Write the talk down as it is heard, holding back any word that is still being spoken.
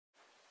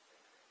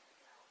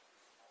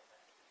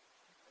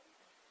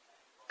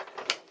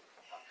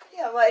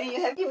why don't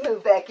you have you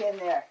move back in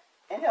there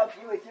and help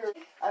you with your,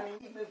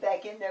 he moved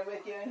back in there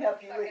with you and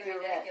help you with your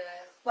rent.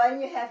 Why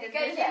didn't you have to do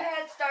that? Because you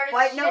had started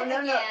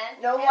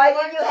No, why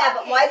didn't you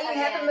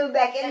have him move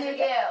back in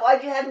there? Why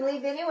did you have him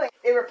leave anyway?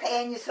 They were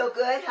paying you so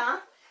good, huh?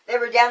 They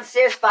were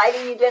downstairs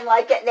fighting, you didn't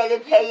like it, and they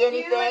didn't pay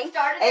anything,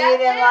 and you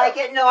didn't like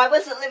it. No, I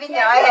wasn't living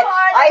there. I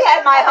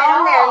had my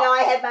home there. No,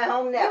 I had my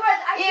home there.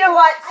 You know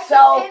what?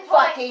 So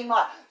fucking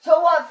what? So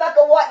what?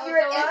 Fucking what? You're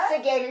an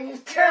instigator. You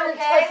turn and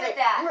twist it.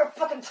 You're a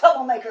fucking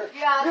troublemaker.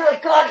 You're a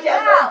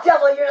goddamn little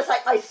devil. You're just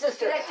like my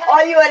sister.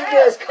 All you had to do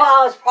is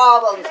cause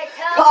problems.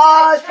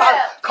 Cause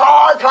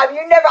problems.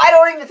 You never. I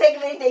don't even think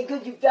of anything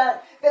good you've done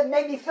that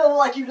made me feel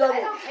like you love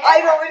me. I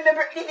don't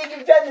remember anything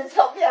you've done that's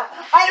helped me out.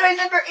 I don't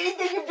remember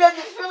anything you've done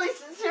that's really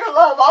sincere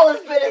love. All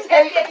it's been is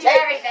hate and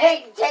take,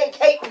 hate and take,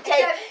 hate and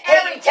take,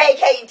 hate and take,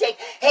 hate and take,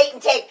 hate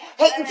and take,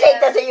 hate and take.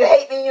 That's it. You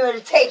hate me. You want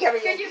to take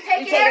everything. You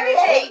take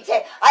everything. Hate and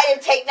take. I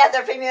didn't take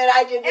nothing from you, and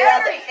I didn't do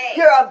nothing.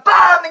 You're a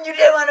bum, and you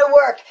didn't want to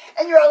work,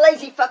 and you're a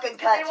lazy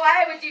fucking cunt. And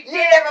why would you? You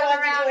never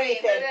wanted to do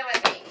anything.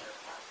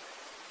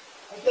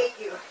 I hate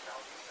you.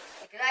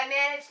 Because I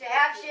managed to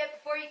have shit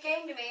before you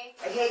came to me.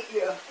 I hate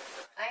you.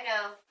 I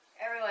know.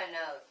 Everyone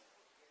knows.